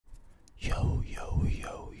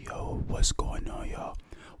What's going on, y'all?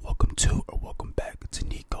 Welcome to or welcome back to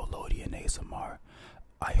Nickelodeon ASMR.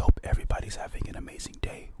 I hope everybody's having an amazing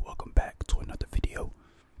day. Welcome back to another video.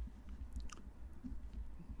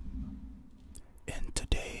 In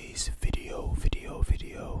today's video,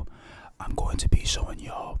 I'm going to be showing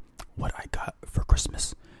y'all what I got for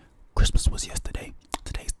Christmas. Christmas was yesterday.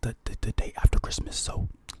 Today's the day after Christmas, so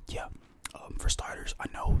yeah. For starters, I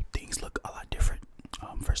know things look a lot different.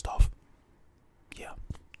 First off, yeah,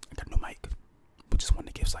 I got a new mic, which is one of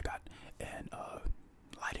the gifts I got, and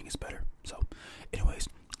lighting is better. So, anyways,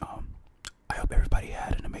 I hope everybody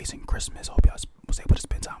had an amazing Christmas. I hope y'all was able to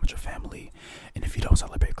spend time with your family, and if you don't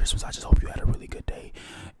celebrate Christmas, I just hope you had a really good day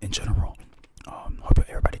in general. Hope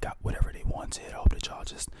everybody got whatever they wanted. I hope that y'all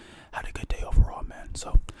just had a good day overall, man.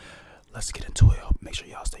 So, let's get into it. Make sure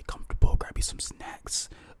y'all stay comfortable. Grab you some snacks.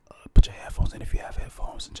 Put your headphones in if you have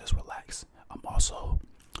headphones and just relax. I'm also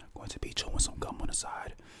going to be chewing some gum on the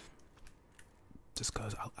side, just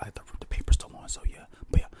cause the paper's still on. So yeah,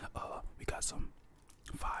 but yeah, we got some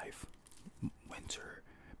 5 winter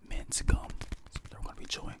mint gum that we're gonna be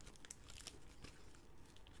chewing.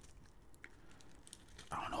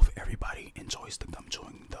 I don't know if everybody enjoys the gum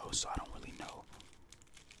chewing though, so I don't really know.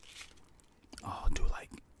 I'll do like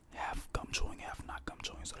half gum chewing, half not gum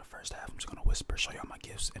chewing. So the first half I'm just gonna whisper, show y'all my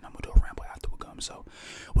gifts, and I'm gonna do a ramble after with gum. So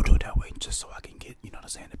we'll do it that way, just so I can get, you know what I'm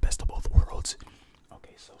saying, the best of both worlds.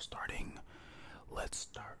 Okay, so let's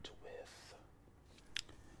start with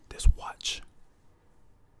this watch.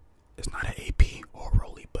 It's not an AP or a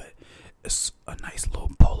Rolly, but it's a nice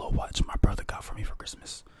little polo watch my brother got for me for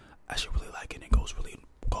Christmas. I actually really like it. It goes really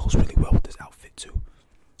well with this outfit too.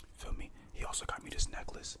 Feel me? He also got me this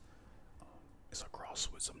necklace. It's a cross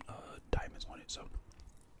with some diamonds on it, so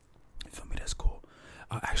you feel me? That's cool.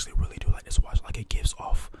 I actually really do like this watch. Like, it gives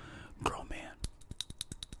off grown man.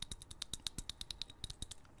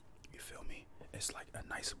 You feel me? It's like a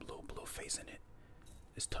nice blue face in it.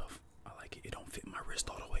 It's tough. I like it. It don't fit my wrist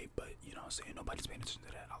all the way, but you know what I'm saying? Nobody's paying attention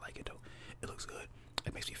to that. I like it though. It looks good.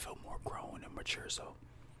 It makes me feel more grown and mature, so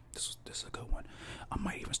this is a good one. I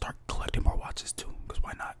might even start collecting more watches too, because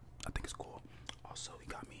why not? I think it's cool. Also, he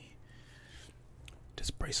got me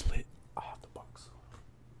this bracelet. I have the box.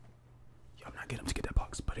 Yeah, I'm not getting him to get that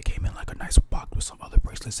box, but it came in like a nice box with some other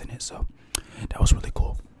bracelets in it, so that was really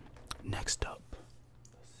cool. Next up,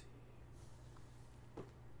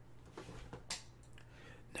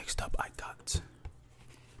 I got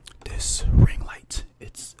this ring light.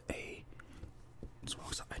 It's a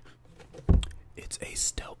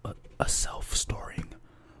self-storing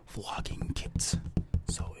vlogging kit.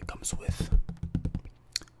 So it comes with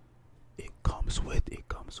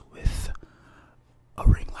a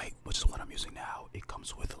ring light, which is what I'm using now. It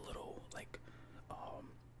comes with a little like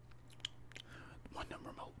one of them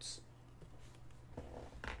remotes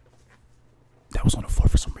that was on the floor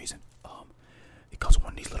for some reason. It comes with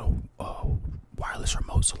one of these little wireless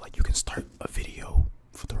remotes, so like you can start a video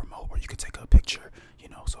for the remote, or you can take a picture, you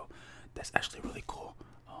know. So that's actually really cool.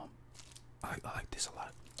 I like this a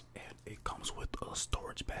lot, and it comes with a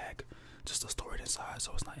storage bag just to store it inside,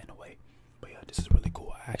 so it's not in the way. But yeah, this is really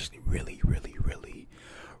cool. I actually really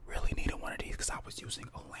needed one of these because I was using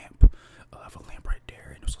a lamp. I have a lamp right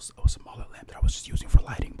there, and it was a smaller lamp that I was just using for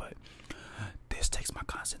lighting. But this takes my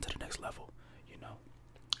content to the next level, you know.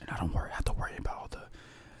 And I don't have to worry about all the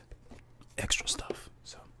extra stuff.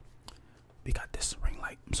 So we got this ring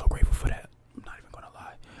light. I'm so grateful for that. I'm not even gonna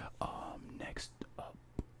lie. Next up,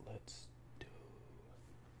 let's do.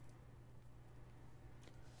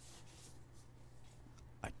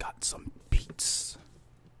 I got some Beats.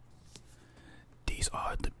 These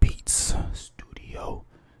are the Beats Studio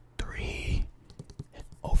 3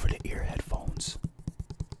 over-the-ear headphones.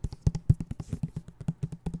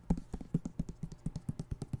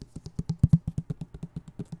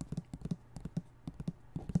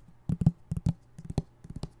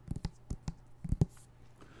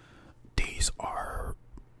 These are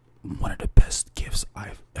one of the best gifts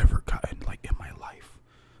I've ever gotten, like, in my life.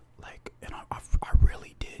 Like, and I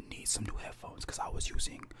really did need some new headphones because I was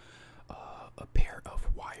using a pair of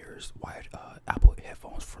wired Apple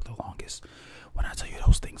headphones for the longest. When I tell you,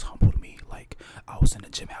 those things humbled me. Like, I was in the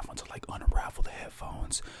gym having to like unravel the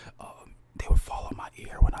headphones. They would fall on my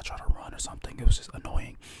ear when I try to run or something. It was just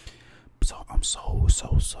annoying. So I'm so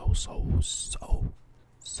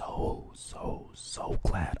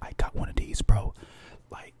glad I got one of these, bro.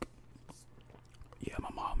 Like, yeah, my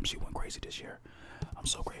mom, she went crazy this year. I'm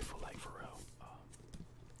so grateful, like, for real.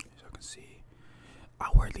 As you can see, I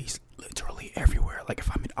wear these literally everywhere. Like,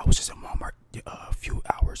 I was just in Walmart a few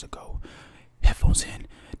hours ago. Headphones in,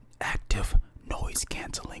 active noise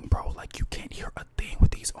canceling, bro. Like, you can't hear a thing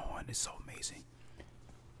with these these on is so amazing.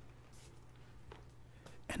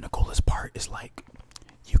 And the coolest part is like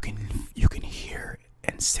you can hear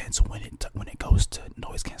and sense when it goes to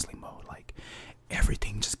noise canceling mode. Like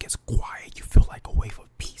everything just gets quiet. You feel like a wave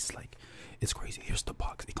of peace. Like it's crazy. Here's the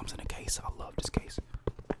box. It comes in a case. I love this case.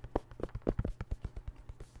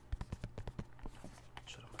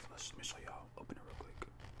 Let me show y'all. Open it real quick.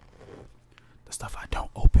 The stuff I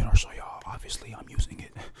don't open or show y'all, obviously I'm using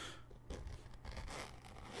it.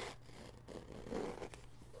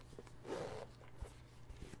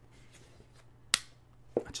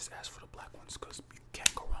 I just asked for the black ones because you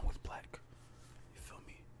can't go wrong with black. You feel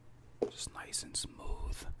me? Just nice and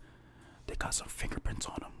smooth. They got some fingerprints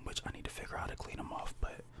on them, which I need to figure out how to clean them off.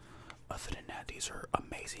 But other than that, these are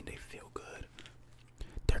amazing. They feel good.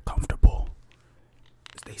 They're comfortable.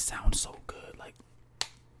 They sound so good. Like,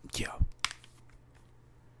 yeah.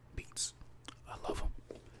 Beats. I love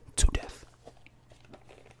them to death.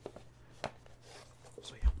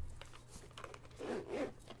 So yeah.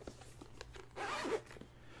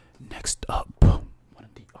 Next up,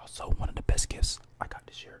 one of the best gifts I got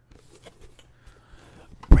this year.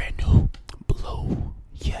 Brand new Blue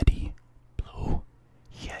Yeti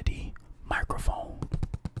microphone.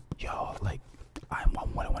 Y'all, like, I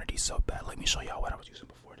wanted one of these so bad. Let me show y'all what I was using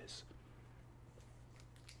before this.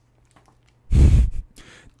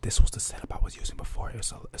 This was the setup I was using before.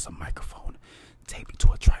 It's a microphone taped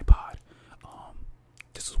to a tripod.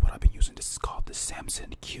 This is what I've been using. This is called the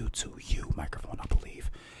Samson Q2U microphone, I believe.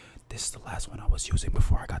 This is the last one I was using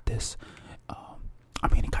before I got this. I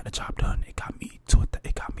mean, it got the job done. It got me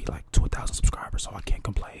like to 1,000 subscribers, so I can't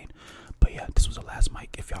complain. But yeah, this was the last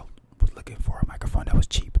mic. If y'all was looking for a microphone that was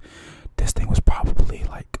cheap, this thing was probably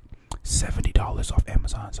like $70 off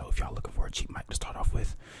Amazon. So if y'all looking for a cheap mic to start off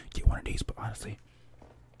with, get one of these. But honestly,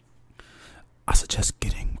 I suggest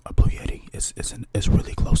getting a Blue Yeti. It's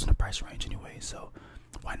really close in the price range anyway, so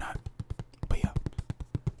why not? But yeah,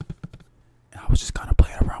 and I was just kind of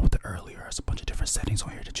playing around with it earlier. There's a bunch of different settings on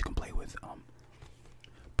here that you can play with.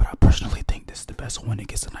 But I personally think this is the best one. It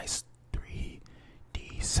gets a nice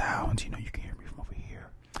 3D sound. You know, you can hear me from over here,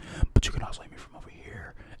 but you can also hear me from over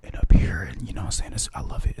here and up here. And you know what I'm saying? I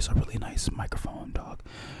love it. It's a really nice microphone, dog.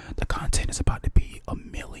 The content is about to be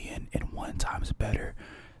 1,000,001 times better.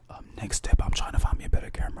 Next step, I'm trying to find me a better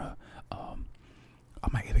camera. I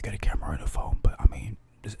might either get a camera or a new phone, but I mean,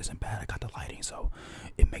 this isn't bad. I got the lighting, so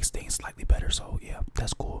it makes things slightly better. So yeah,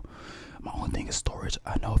 that's cool. My only thing is storage.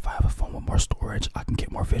 I know if I have a phone with more storage, I can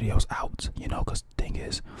get more videos out, you know, because the thing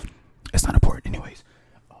is, it's not important anyways.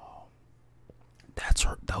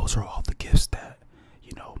 Those are all the gifts that,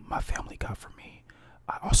 you know, my family got for me.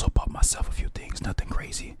 I also bought myself a few things, nothing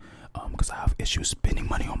crazy, because I have issues spending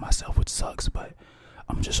money on myself, which sucks. But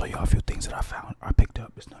I'm gonna just show y'all a few things that I picked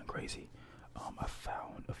up. It's nothing crazy. I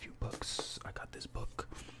found a few books. I got this book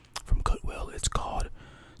from Goodwill. It's called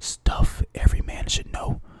Stuff Every Man Should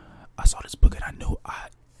Know. I saw this book and I knew I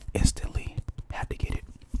instantly had to get it.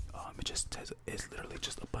 It just says it's literally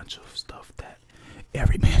just a bunch of stuff that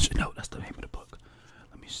every man should know. That's the name of the book.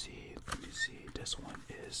 Let me see. This one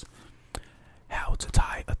is How to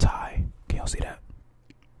Tie a Tie. Can y'all see that?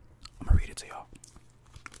 I'm gonna read it to y'all.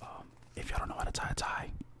 If y'all don't know how to tie a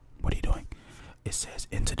tie, what are you doing? It says,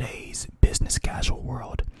 in today's business casual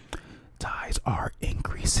world, ties are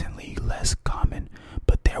increasingly less common,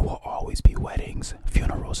 but there will always be weddings,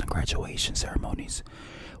 funerals, and graduation ceremonies.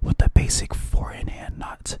 With a basic 4-in-hand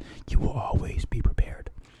knot, you will always be prepared.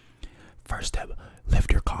 First step,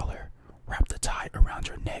 lift your collar. Wrap the tie around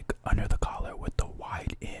your neck under the collar with the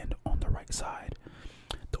wide end on the right side.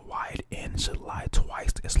 The wide end should lie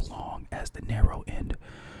twice as long as the narrow end.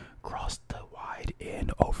 Cross the wide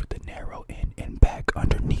end over the narrow end and back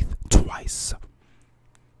underneath twice.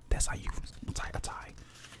 That's how you tie a tie.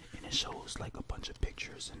 And it shows like a bunch of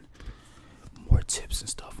pictures and more tips and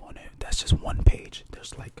stuff on it. That's just one page.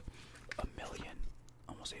 There's like 1,000,000.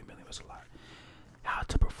 I won't say 1,000,000, that's a lot. How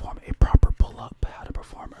to perform a proper pull-up. How to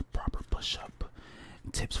perform a proper push-up.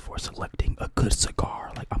 Tips for selecting a good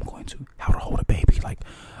cigar. Like I'm going to. How to hold a baby. Like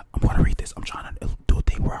I'm going to read this. I'm trying to do a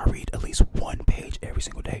thing where I read at least one page every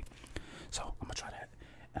single day. So I'm going to try that.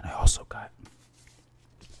 And I also got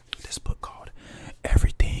this book called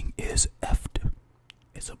Everything is Effed.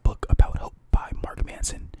 It's a book about hope by Mark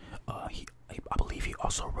Manson. I believe he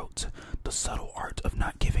also wrote The Subtle Art of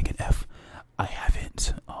Not Giving an F. I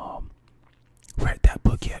haven't read that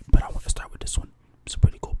book yet, but I want to start with this one. It's a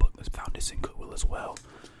pretty cool book. I found this in Goodwill as well.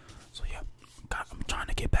 So yeah, I'm trying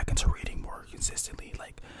to get back into reading more consistently.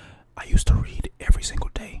 Like I used to read every single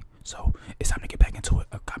day, so it's time to get back into it.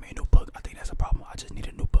 I got me a new book. I think that's a problem. I just need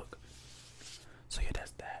a new book. So yeah,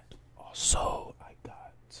 that's that. Also, I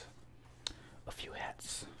got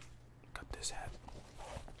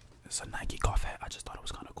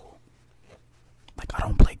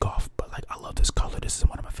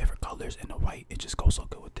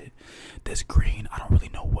this green. I don't really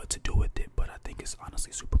know what to do with it, but I think it's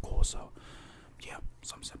honestly super cool. So yeah,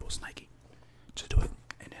 some simple Nike. Just do it.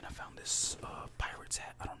 And then I found this Pirates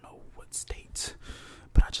hat. I don't know what state,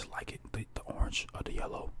 but I just like it. The orange or the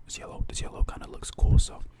yellow. This yellow kind of looks cool.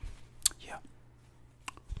 So yeah.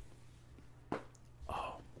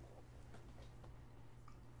 Oh.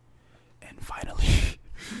 And finally,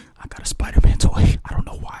 I got a Spider-Man toy. I don't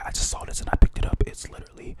know why. I just saw this and I picked it up. It's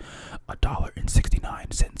literally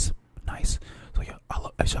 $1.69. Nice. So yeah, I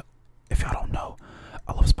love. If y'all don't know,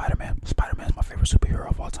 I love Spider-Man. Spider-Man is my favorite superhero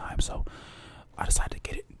of all time. So I decided to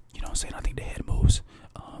get it. You know what I'm saying? I think the head moves.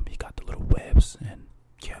 He got the little webs, and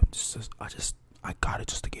yeah, I got it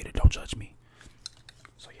just to get it. Don't judge me.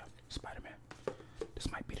 So yeah, Spider-Man.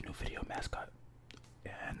 This might be the new video mascot.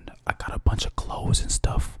 And I got a bunch of clothes and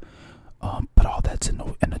stuff. But all that's in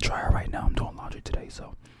the dryer right now. I'm doing laundry today,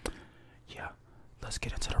 so yeah. Let's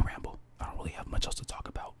get into the ramble. I don't really have much else to talk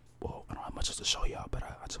about. Well, I don't have much else to show y'all, but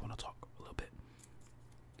I just want to talk a little bit.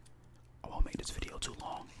 I won't make this video too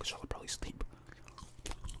long because y'all will probably sleep.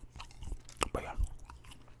 But yeah,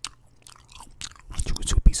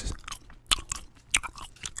 two pieces.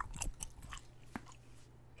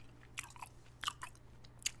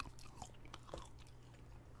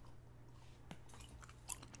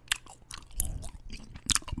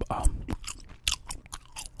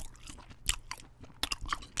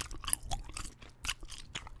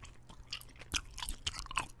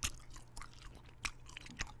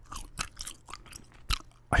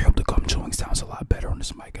 I hope the gum chewing sounds a lot better on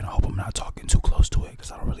this mic, and I hope I'm not talking too close to it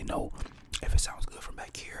because I don't really know if it sounds good from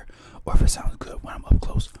back here or if it sounds good when I'm up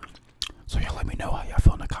close. So y'all let me know how y'all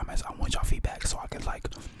feel in the comments. I want y'all feedback so I can like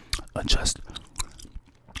adjust,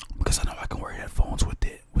 because I know I can wear headphones with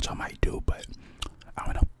it, which I might do, but I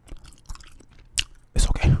don't know. It's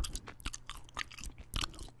okay.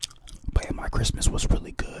 But yeah, my Christmas was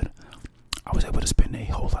really good. I was able to spend a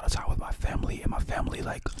whole lot of time with my family, and my family,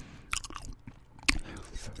 like,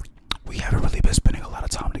 we haven't really been spending a lot of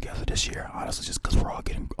time together this year, honestly, just because we're all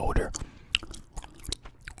getting older.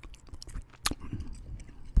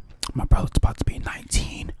 My brother's about to be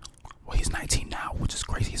 19. Well, he's 19 now, which is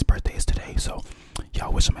crazy. His birthday is today, so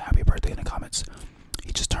y'all wish him a happy birthday in the comments.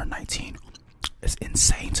 He just turned 19. It's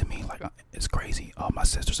insane to me. Like, it's crazy. My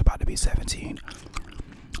sister's about to be 17.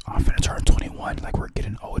 I'm finna turn 21. Like, we're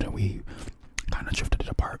getting older. We kind of drifted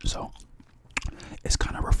apart, so it's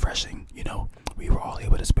kind of refreshing, you know. We were all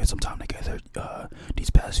able to spend some time together these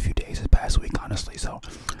past few days, this past week, honestly. So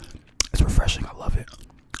it's refreshing. I love it.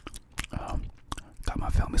 Got my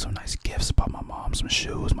family some nice gifts. Bought my mom some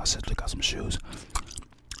shoes. My sister got some shoes.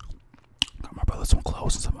 Got my brother some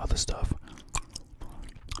clothes and some other stuff.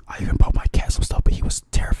 I even bought my cat some stuff, but he was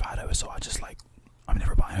terrified of it. So I just like, I'm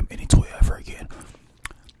never buying him any toy ever again.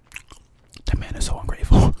 That man is so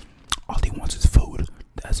ungrateful. All he wants is food.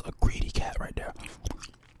 That's a greedy cat right there.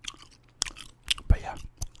 But yeah,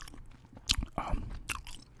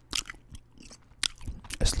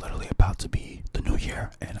 it's literally about to be the new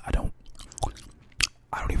year, and I don't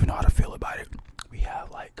even know how to feel about it. We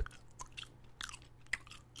have like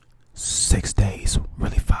 6 days,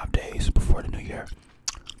 really 5 days before the new year,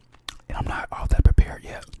 and I'm not all that prepared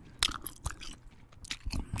yet.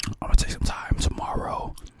 I'm gonna take some time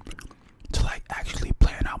tomorrow to like actually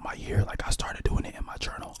plan out my year. Like, I started doing it in my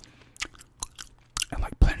journal and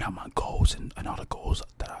like planning out my goals and all the goals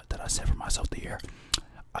that I set for myself the year.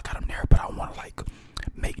 I got them there, but I want to like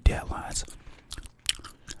make deadlines.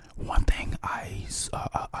 One thing I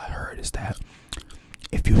heard is that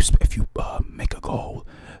if you make a goal,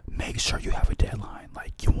 make sure you have a deadline.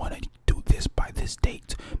 Like, you want to do this by this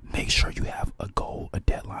date. Make sure you have a goal, a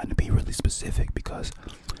deadline, to be really specific, because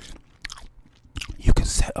you can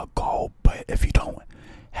set a goal, but if you don't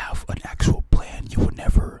have an actual plan, you will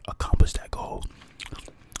never accomplish that goal.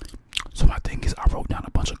 So my thing is, I wrote down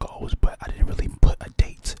a bunch of goals, but I didn't really put a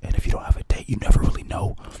date. And if you don't have a date, you never really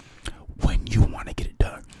know when you want to get it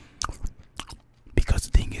done. Because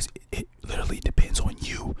the thing is, it literally depends on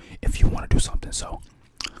you if you want to do something. So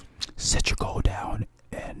set your goal down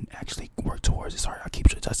and actually work towards it. Sorry, I keep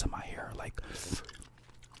adjusting my hair. Like,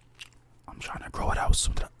 I'm trying to grow it out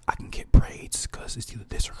so that I can get braids, because it's either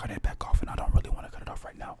this or cut it back off, and I don't really want to cut it off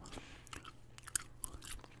right now.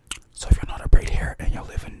 So if you're not a braid hair and y'all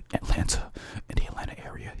live in Atlanta, in the Atlanta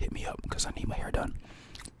area, hit me up, because I need my hair done,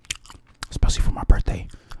 especially for my birthday.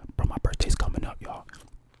 Bro, my birthday's coming up, y'all.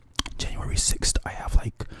 January 6th. I have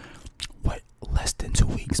like, what, less than 2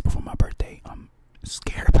 weeks before my birthday. I'm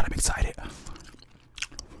scared, but I'm excited.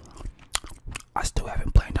 I still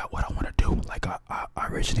haven't planned out what I want to do. Like, I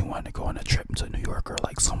originally wanted to go on a trip to New York or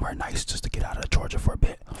like somewhere nice just to get out of Georgia for a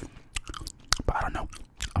bit. But I don't know.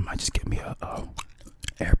 I might just get me a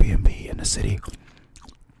Airbnb in the city.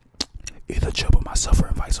 Either chill with myself or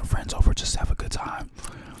invite some friends over, just have a good time.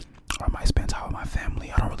 Or I might spend time with my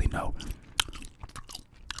family. I don't really know.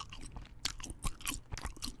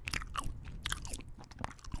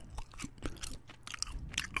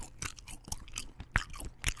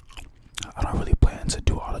 I don't really plan to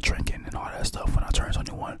do all the drinking and all that stuff when I turn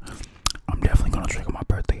 21. I'm definitely gonna drink on my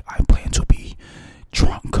birthday. I plan to be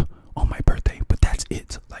drunk on my birthday, but that's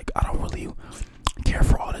it. Like, I don't really care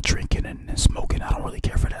for all the drinking and smoking. I don't really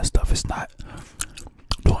care for that stuff. It's not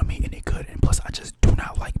doing me any good, and plus I just do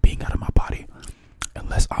not like being out of my body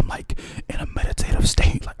unless I'm like in a meditative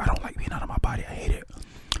state. Like, I don't like being out of my body. I hate it.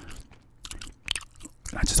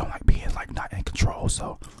 And I just don't like being like not in control.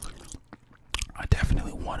 So I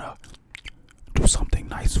definitely wanna do something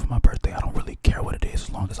nice for my birthday. I don't really care what it is, as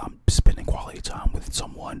long as I'm spending quality time with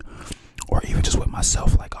someone or even just with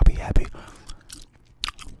myself. Like, I'll be happy.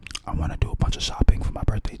 I want to do a bunch of shopping for my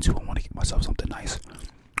birthday too. I want to get myself something nice.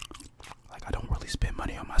 Like, I don't really spend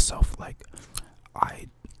money on myself. Like, I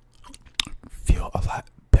feel a lot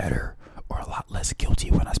better or a lot less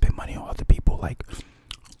guilty when I spend money on other people. Like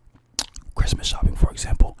Christmas shopping, for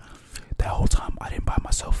example. That whole time I didn't buy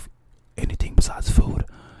myself anything besides food,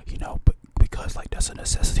 you know, but because like that's a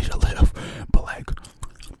necessity to live. But like,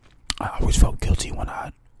 I always felt guilty when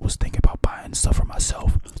I was thinking about buying stuff for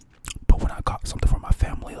myself. But when I got something for my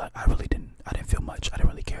family, like I didn't feel much. I didn't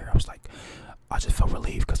really care. I was like, I just felt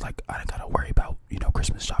relieved because like I didn't gotta worry about, you know,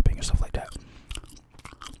 Christmas shopping and stuff like that.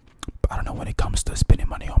 But I don't know, when it comes to spending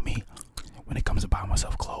money on me, when it comes to buying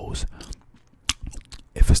myself clothes,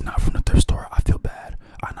 if it's not from the thrift store, I feel bad.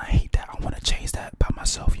 And I hate that. I want to change that by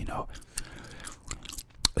myself, you know.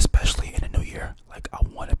 Especially in the new year. Like, I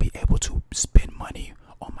want to be able to spend money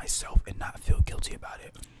on myself and not feel guilty about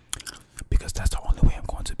it. Because that's the only way I'm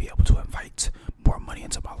going to be able to invite more money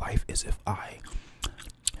into my life, is if I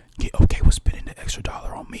get okay with spending the extra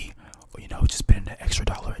dollar on me. Or, you know, just spending the extra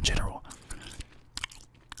dollar in general.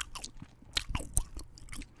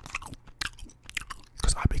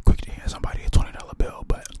 Because I'd be quick to hand somebody a $20 bill,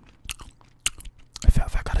 but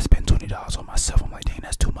if I gotta spend $20 on myself, I'm like, dang,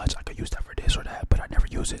 that's too much. I could use that for this or that, but I never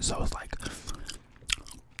use it. So it's like,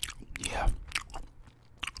 yeah.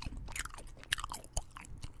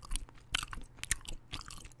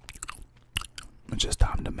 It's just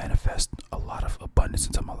time to manifest a lot of abundance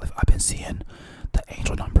into my life. I've been seeing the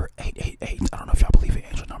angel number 888. I don't know if y'all believe in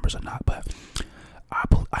angel numbers or not, but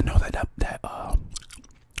I know that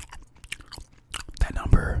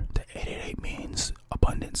number, the 888, means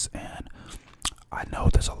abundance, and I know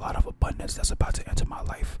there's a lot of abundance that's about to enter my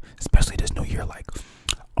life, especially this new year. Like,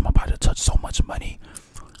 I'm about to touch so much money,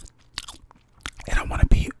 and I want to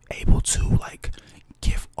be able to like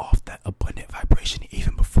give off that abundant vibration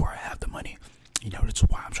even before I have the money. You know, that's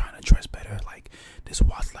why I'm trying to dress better. Like, this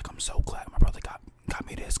watch, like, I'm so glad my brother got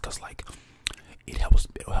me this, because like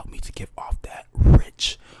it'll help me to give off that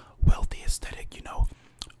rich, wealthy aesthetic, you know.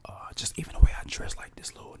 Just even the way I dress, like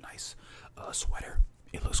this little nice sweater,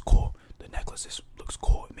 it looks cool. The necklace looks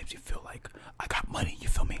cool. It makes you feel like I got money, you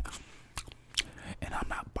feel me? And I'm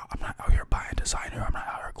not out here buying designer. I'm not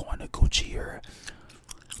out here going to Gucci or,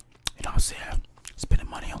 you know what I'm saying, spending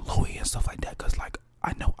money on Louis and stuff like that, because like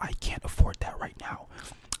I know I can't afford that right now,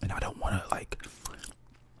 and I don't want to, like,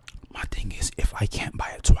 my thing is, if I can't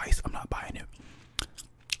buy it twice, I'm not buying it.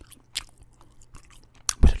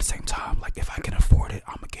 But at the same time, like, if I can afford it,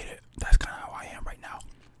 I'm gonna get it. That's kind of how I am right now.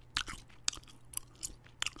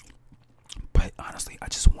 But honestly, I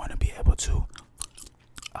just want to be able to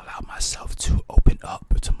allow myself to open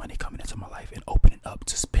up to money coming into my life and open it up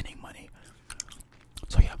to spending money.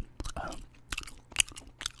 So yeah,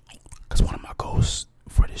 because one of my goals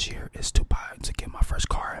for this year is to get my first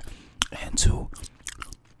car and to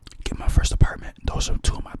get my first apartment. Those are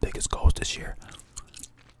two of my biggest goals this year,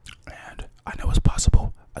 and I know it's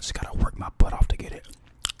possible. I just gotta work my butt off to get it.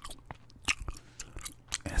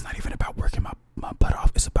 And it's not even about working my butt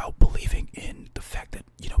off. It's about believing in the fact that,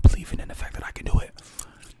 you know, I can do it.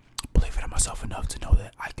 Believing in myself enough to know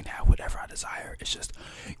that I can have whatever I desire. It's just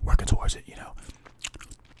working towards it, you know.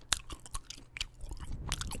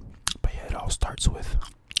 But yeah, it all starts with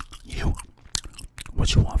you.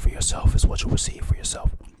 What you want for yourself is what you receive for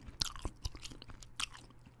yourself.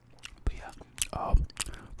 But yeah,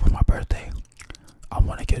 for my birthday, I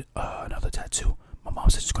want to get another tattoo. My mom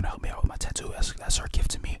said she's gonna help me out with my tattoo. That's her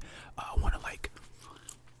gift to me. I want to like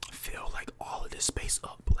fill like all of this space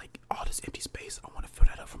up, like all this empty space. I want to fill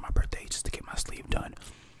that up for my birthday, just to get my sleeve done,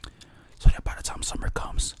 so that by the time summer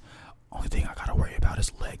comes, only thing I gotta worry about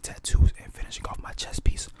is leg tattoos and finishing off my chest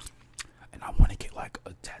piece. And I want to get like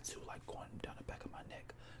a tattoo like going down the back of my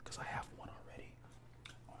neck because I have one already.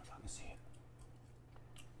 I don't know if I can see it,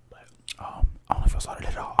 but I don't know if I saw it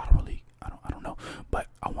at all. I don't know, but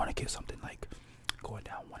I want to get something like going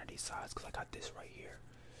down one of these sides because I got this right here,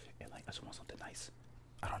 and like I just want something nice.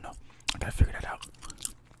 I don't know. I gotta figure that out.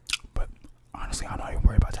 But honestly, I'm not even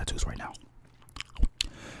worried about tattoos right now.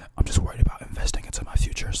 I'm just worried about investing into my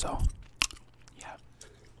future. So yeah,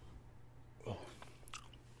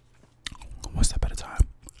 one step at a time.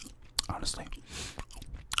 Honestly.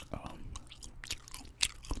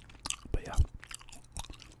 But yeah.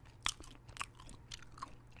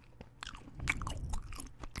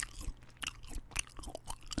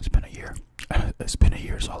 It's been a year. It's been a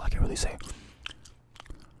year, is all I can really say.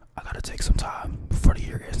 I gotta take some time before the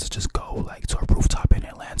year ends to just go like to a rooftop in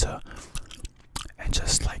Atlanta and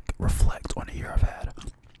just like reflect on the year I've had.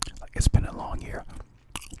 Like it's been a long year.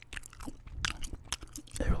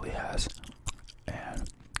 It really has. And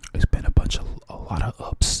it's been a lot of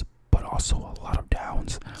ups, but also a lot of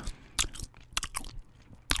downs.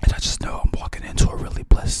 And I just know I'm walking into a really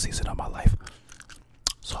blessed season of my life.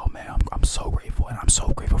 So man, I'm so grateful, and I'm so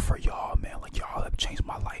grateful for y'all, man. Like y'all have changed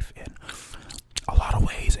my life in a lot of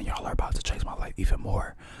ways, and y'all are about to change my life even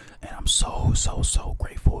more. And I'm so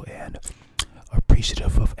grateful and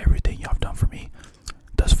appreciative of everything y'all have done for me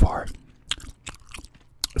thus far.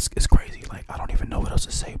 It's crazy. Like I don't even know what else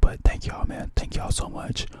to say, but thank y'all, man. Thank y'all so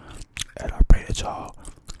much, and I pray that y'all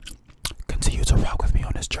continue to rock with me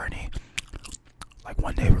on this journey. Like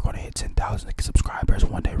one day we're gonna hit 10,000 subscribers.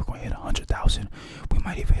 One day we're gonna hit 100,000. We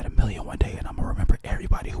might even hit 1 million one day, and I'm gonna remember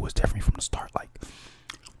everybody who was there for me from the start. Like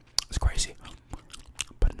it's crazy,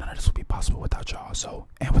 but none of this would be possible without y'all. So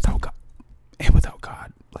and without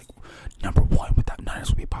God, like number one, without none of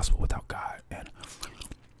this would be possible without God. And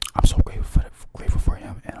I'm so grateful for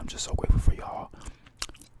Him, and I'm just so grateful for y'all.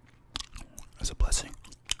 It's a blessing.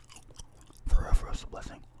 Forever, it's a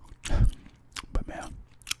blessing. But man,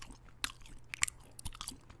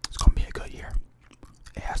 it's gonna be a good year.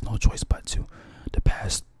 It has no choice but to. The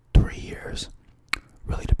past 3 years,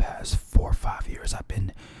 really the past 4 or 5 years, I've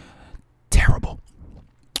been terrible,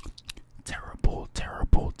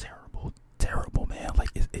 man. Like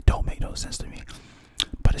it don't make no sense to me,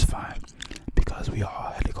 but it's fine because we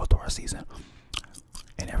all had to go through our season,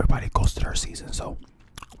 and everybody goes through their season. So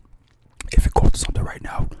if you're going through something right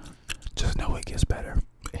now, just know it gets better.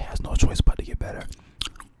 It has no choice but to get better.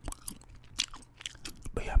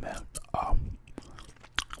 But yeah, man,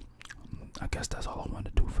 I guess that's all I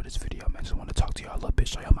wanted to do for this video, man. Just want to talk to y'all a little bit,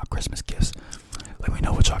 show y'all my Christmas gifts. Let me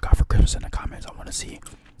know what y'all got for Christmas in the comments. I want to see.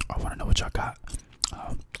 I want to know what y'all got.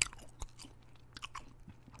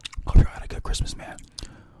 Hope y'all had a good Christmas, man.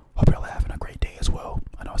 Hope y'all are having a great day as well.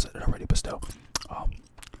 I know I said it already, but still.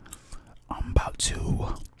 I'm about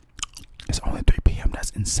to. It's only 3 p.m.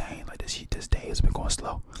 That's insane. Like this day has been going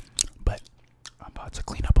slow, but I'm about to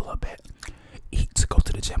clean up a little bit, eat, go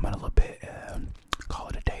to the gym in a little bit, and call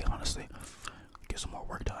it a day. Honestly, get some more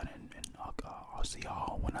work done, and I'll see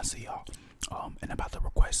y'all when I see y'all. And about the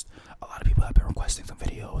request, a lot of people have been requesting some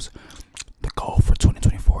videos. The goal for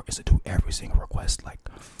 2024 is to do every single request. Like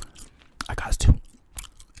I got to.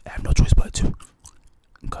 I have no choice but to,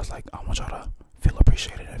 because like I want y'all to feel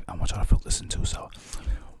appreciated. I want y'all to feel listened to. So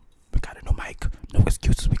we got a new mic, no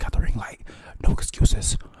excuses. We got the ring light, no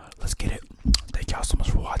excuses. Let's get it. Thank y'all so much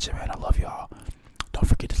for watching, man. I love y'all. Don't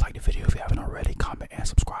forget to like the video if you haven't already. Comment and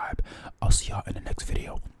subscribe. I'll see y'all in the next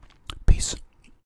video.